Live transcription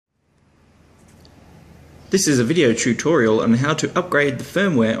This is a video tutorial on how to upgrade the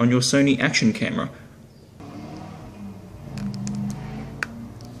firmware on your Sony Action camera.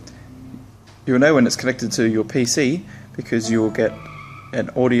 You'll know when it's connected to your PC because you'll get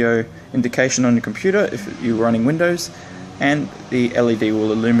an audio indication on your computer if you're running Windows, and the LED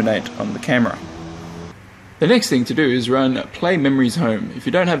will illuminate on the camera. The next thing to do is run Play Memories Home. If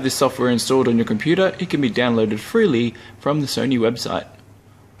you don't have this software installed on your computer, it can be downloaded freely from the Sony website.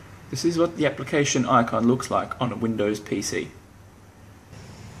 This is what the application icon looks like on a Windows PC.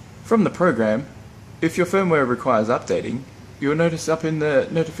 From the program, if your firmware requires updating, you'll notice up in the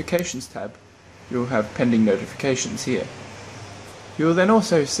Notifications tab, you'll have pending notifications here. You'll then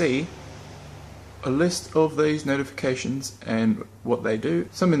also see a list of these notifications and what they do.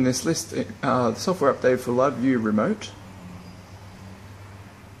 Some in this list are the software update for Live View Remote,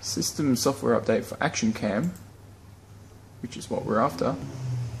 system software update for Action Cam, which is what we're after.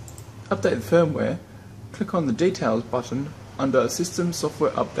 Update the firmware, click on the Details button under System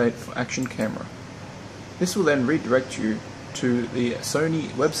Software Update for Action Camera. This will then redirect you to the Sony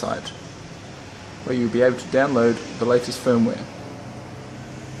website, where you'll be able to download the latest firmware.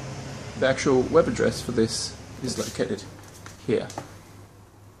 The actual web address for this is located here.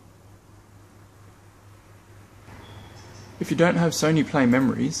 If you don't have Sony Play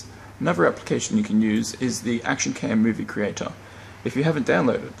Memories, another application you can use is the Action Cam Movie Creator. If you haven't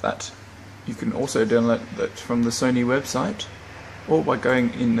downloaded that, you can also download that from the Sony website, or by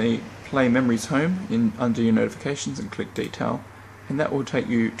going in the Play Memories Home under your notifications and click Detail, and that will take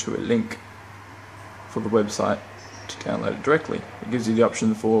you to a link for the website to download it directly. It gives you the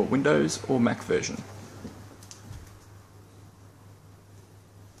option for Windows or Mac version.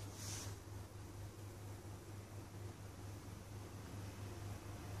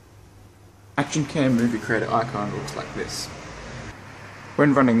 Action Cam Movie Creator icon looks like this.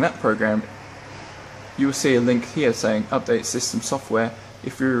 When running that program, you will see a link here saying Update System Software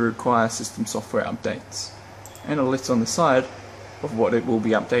if you require system software updates, and a list on the side of what it will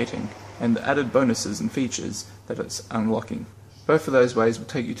be updating and the added bonuses and features that it's unlocking. Both of those ways will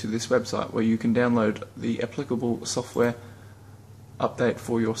take you to this website where you can download the applicable software update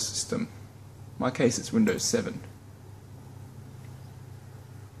for your system. In my case it's Windows 7.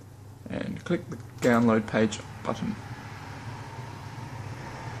 And click the download page button.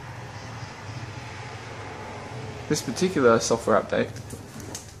 This particular software update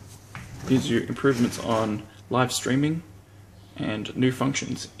gives you improvements on live streaming and new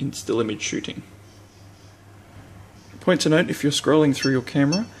functions in still image shooting. Point to note, if you're scrolling through your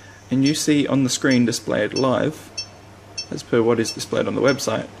camera and you see on the screen displayed live, as per what is displayed on the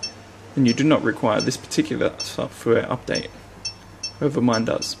website, then you do not require this particular software update. However, mine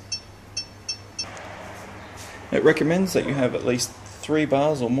does. It recommends that you have at least 3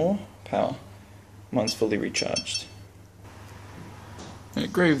 bars or more power. Mine's fully recharged. I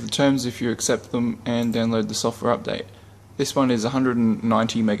agree with the terms if you accept them and download the software update. This one is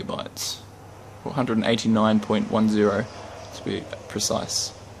 190 megabytes, or 189.10 to be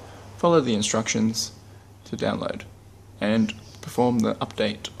precise. Follow the instructions to download and perform the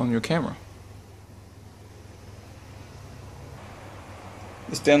update on your camera.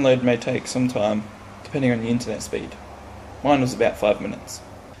 This download may take some time depending on the internet speed. Mine was about 5 minutes.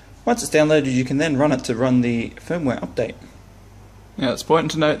 Once it's downloaded, you can then run it to run the firmware update. Now, it's important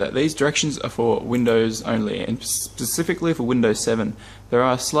to note that these directions are for Windows only, and specifically for Windows 7. There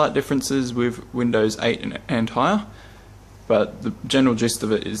are slight differences with Windows 8 and higher, but the general gist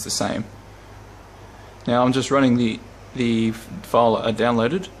of it is the same. Now, I'm just running the file I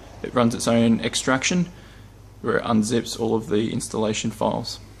downloaded. It runs its own extraction, where it unzips all of the installation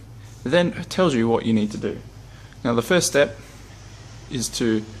files. It then tells you what you need to do. Now, the first step is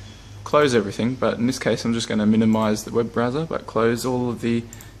to close everything, but in this case I'm just going to minimize the web browser, but close all of the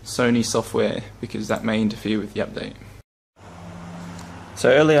Sony software because that may interfere with the update. So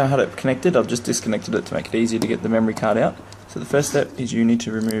earlier I had it connected, I've just disconnected it to make it easier to get the memory card out. So the first step is you need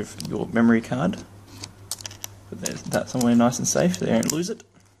to remove your memory card. Put that somewhere nice and safe so you don't lose it.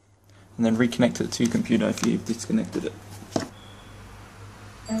 And then reconnect it to your computer if you've disconnected it.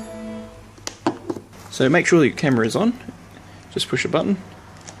 So make sure that your camera is on, just push a button.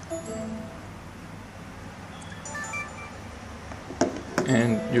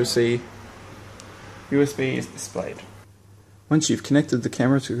 And you'll see USB is displayed. Once you've connected the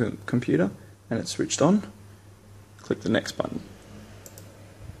camera to the computer and it's switched on, click the next button.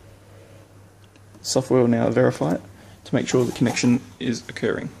 Software will now verify it to make sure the connection is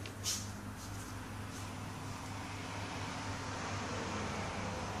occurring.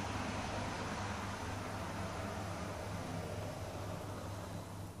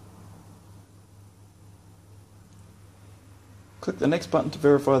 Click the next button to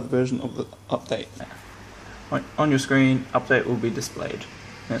verify the version of the update. On your screen, update will be displayed.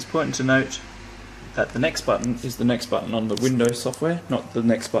 Now it's important to note that the next button is the next button on the Windows software, not the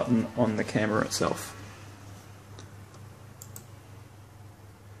next button on the camera itself.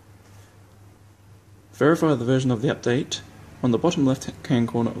 Verify the version of the update on the bottom left-hand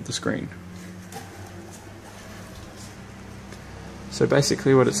corner of the screen. So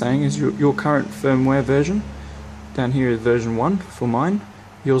basically what it's saying is your current firmware version, down here is version 1 for mine,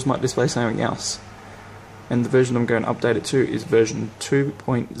 yours might display something else. And the version I'm going to update it to is version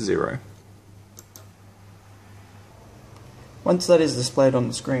 2.0. Once that is displayed on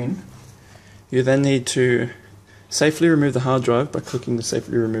the screen, you then need to safely remove the hard drive by clicking the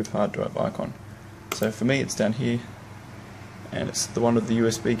safely remove hard drive icon. So for me it's down here, and it's the one with the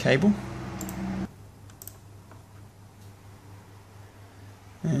USB cable.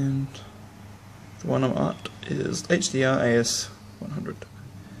 And the one I'm at is HDR AS100.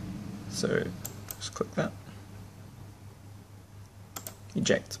 So just click that.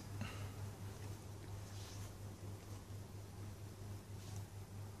 Eject.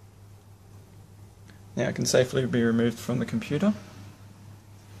 Now it can safely be removed from the computer.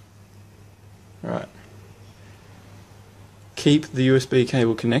 Right. Keep the USB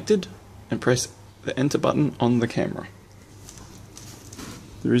cable connected and press the enter button on the camera.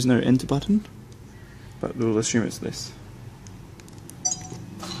 There is no enter button, but we'll assume it's this.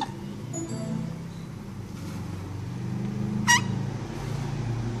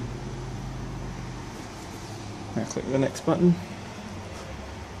 Now click the next button.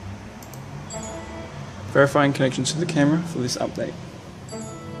 Verifying connection to the camera for this update.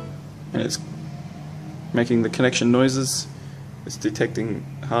 And it's making the connection noises. It's detecting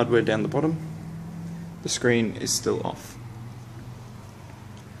hardware down the bottom. The screen is still off.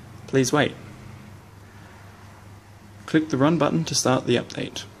 Please wait. Click the run button to start the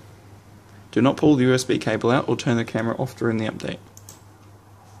update. Do not pull the USB cable out or turn the camera off during the update.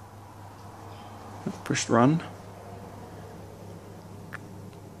 Push run.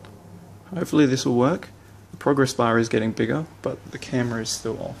 Hopefully this will work. The progress bar is getting bigger, but the camera is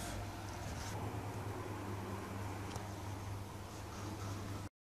still off.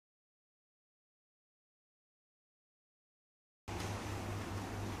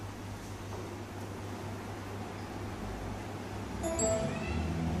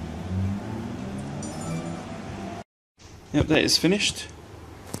 The update is finished,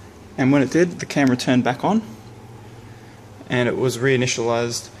 and when it did, the camera turned back on and it was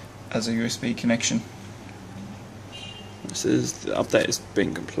reinitialized as a USB connection. This is the update has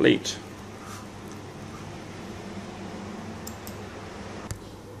been complete.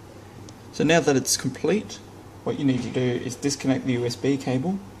 So now that it's complete, what you need to do is disconnect the USB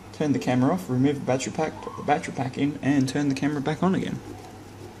cable, turn the camera off, remove the battery pack, put the battery pack in, and turn the camera back on again.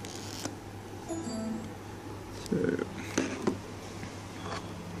 So,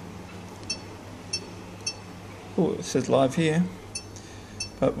 oh, it says live here,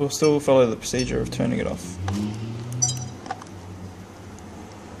 but we'll still follow the procedure of turning it off.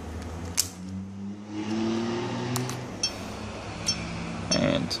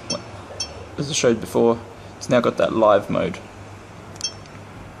 And as I showed before, it's now got that live mode.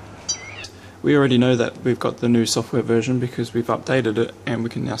 We already know that we've got the new software version because we've updated it, and we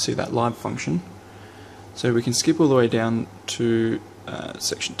can now see that live function. So we can skip all the way down to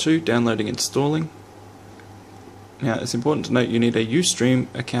section 2, downloading and installing. Now it's important to note you need a Ustream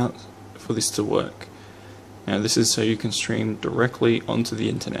account for this to work. Now this is so you can stream directly onto the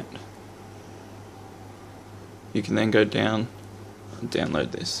internet. You can then go down and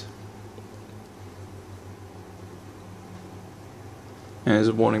download this. And there's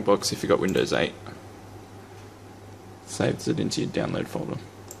a warning box if you've got Windows 8. Saves it into your download folder.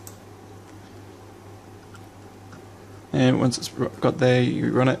 And once it's got there,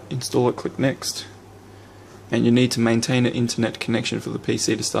 you run it, install it, click next. And you need to maintain an internet connection for the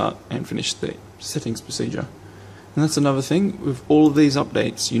PC to start and finish the settings procedure. And that's another thing, with all of these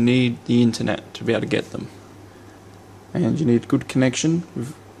updates you need the internet to be able to get them. And you need good connection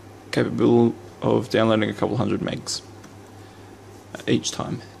with capable of downloading a couple hundred megs each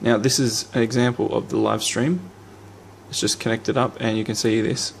time. Now this is an example of the live stream. It's just connected up and you can see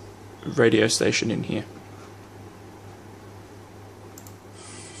this radio station in here.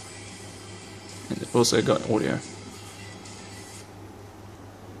 And it's also got audio.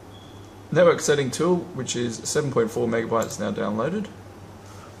 Network setting tool, which is 7.4 megabytes now downloaded.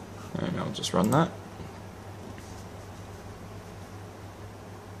 And I'll just run that.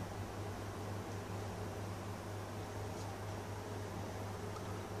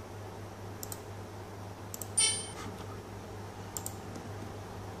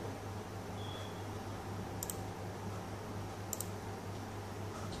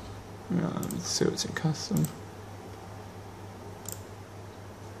 Let's see what's in custom.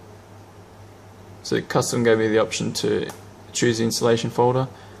 So custom gave me the option to choose the installation folder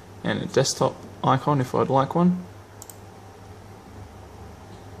and a desktop icon if I'd like one.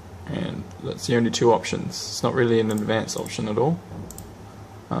 And that's the only two options. It's not really an advanced option at all.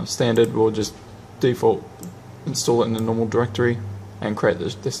 Standard will just default install it in the normal directory and create the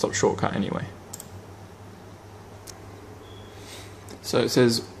desktop shortcut anyway. So it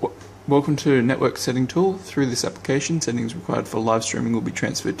says, welcome to Network Setting Tool. Through this application, settings required for live streaming will be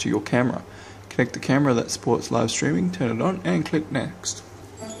transferred to your camera. Connect the camera that supports live streaming, turn it on, and click Next.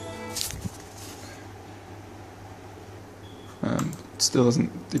 Still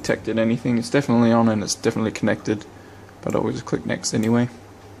hasn't detected anything. It's definitely on and it's definitely connected, but I'll just click Next anyway.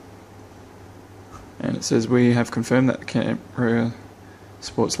 And it says we have confirmed that the camera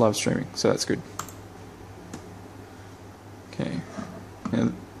supports live streaming, so that's good. Okay.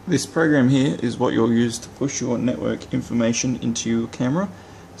 Now, this program here is what you'll use to push your network information into your camera,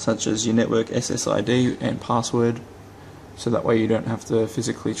 such as your network SSID and password, so that way you don't have to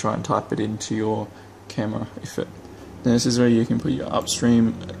physically try and type it into your camera. Then this is where you can put your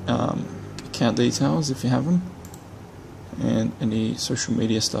upstream account details if you have them, and any social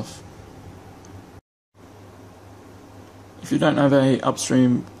media stuff. If you don't have a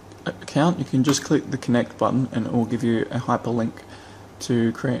upstream account, you can just click the connect button and it will give you a hyperlink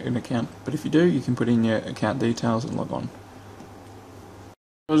to create an account. But if you do, you can put in your account details and log on.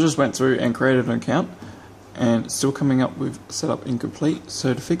 I just went through and created an account and it's still coming up with setup incomplete.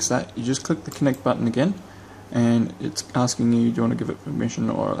 So to fix that, you just click the connect button again and it's asking you, do you want to give it permission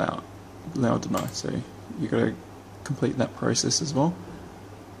or allow or deny. So you've got to complete that process as well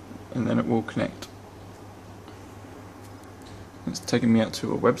and then it will connect. It's taking me out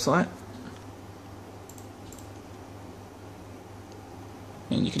to a website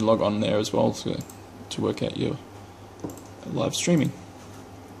and you can log on there as well to work out your live streaming.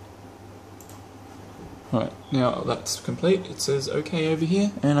 Right, now that's complete, it says OK over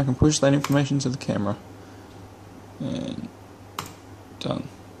here and I can push that information to the camera. And done.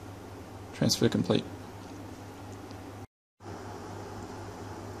 Transfer complete.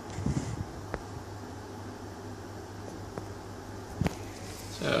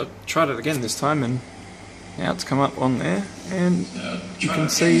 So I tried it again this time and now it's come up on there and you can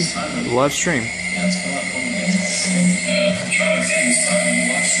see the live stream.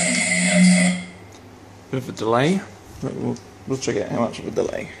 Bit of a delay, but we'll check out how much of a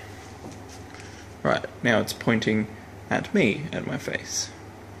delay. Right, now it's pointing at me, at my face.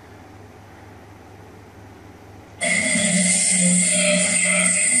 Bit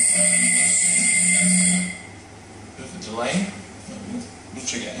of a delay, we'll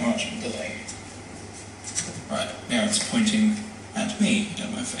check out how much of a delay. Right, now it's pointing at me,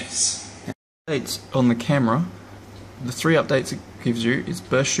 at my face. Updates on the camera, the three updates it gives you is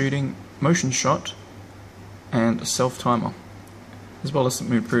burst shooting, motion shot, and a self timer, as well as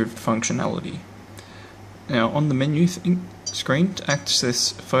some improved functionality. Now on the menu screen, to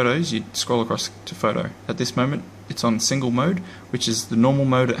access photos, you scroll across to photo. At this moment it's on single mode, which is the normal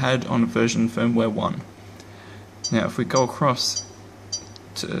mode it had on version firmware 1. Now if we go across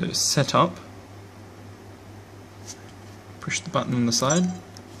to setup, push the button on the side,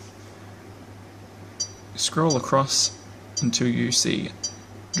 scroll across until you see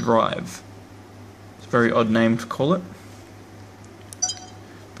drive. It's a very odd name to call it.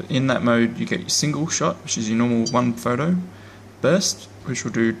 But in that mode you get your single shot, which is your normal one photo, burst, which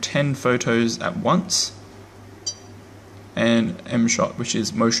will do 10 photos at once, and M shot, which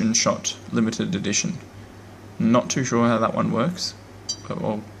is motion shot limited edition. Not too sure how that one works, but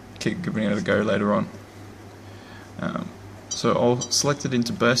I'll keep giving it a go later on. So I'll select it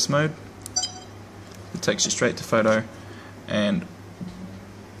into burst mode. It takes you straight to photo and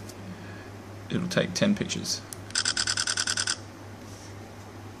it'll take 10 pictures.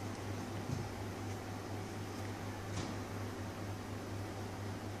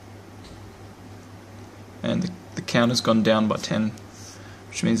 And the count has gone down by 10,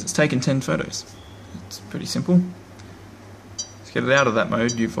 which means it's taken 10 photos. It's pretty simple. To get it out of that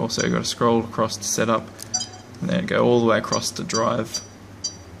mode, you've also got to scroll across to setup, and then go all the way across to drive,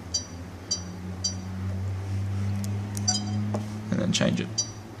 and then change it.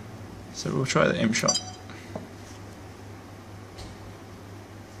 So we'll try the M shot.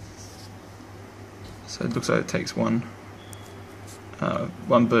 So it looks like it takes one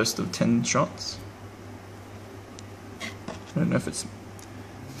burst of 10 shots. I don't know if it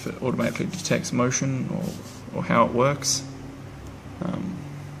automatically detects motion or how it works.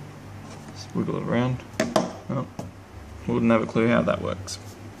 Just wiggle it around. Well, we wouldn't have a clue how that works.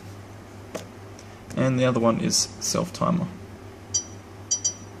 and the other one is self timer.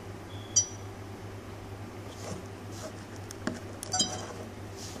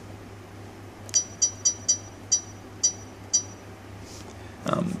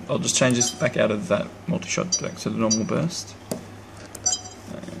 I'll just change this back out of that multi-shot back to the normal burst.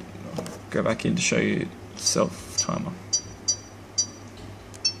 And I'll go back in to show you self timer.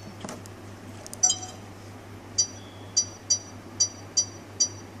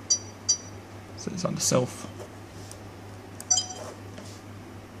 So it's under self.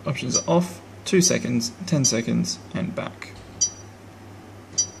 Options are off, 2 seconds, 10 seconds, and back.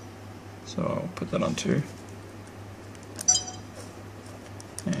 So I'll put that on 2.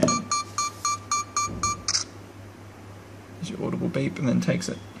 And there's your audible beep, and then takes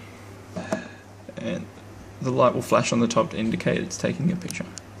it. And the light will flash on the top to indicate it's taking a picture.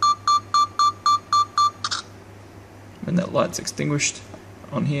 When that light's extinguished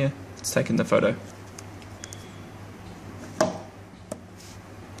on here, it's taken the photo.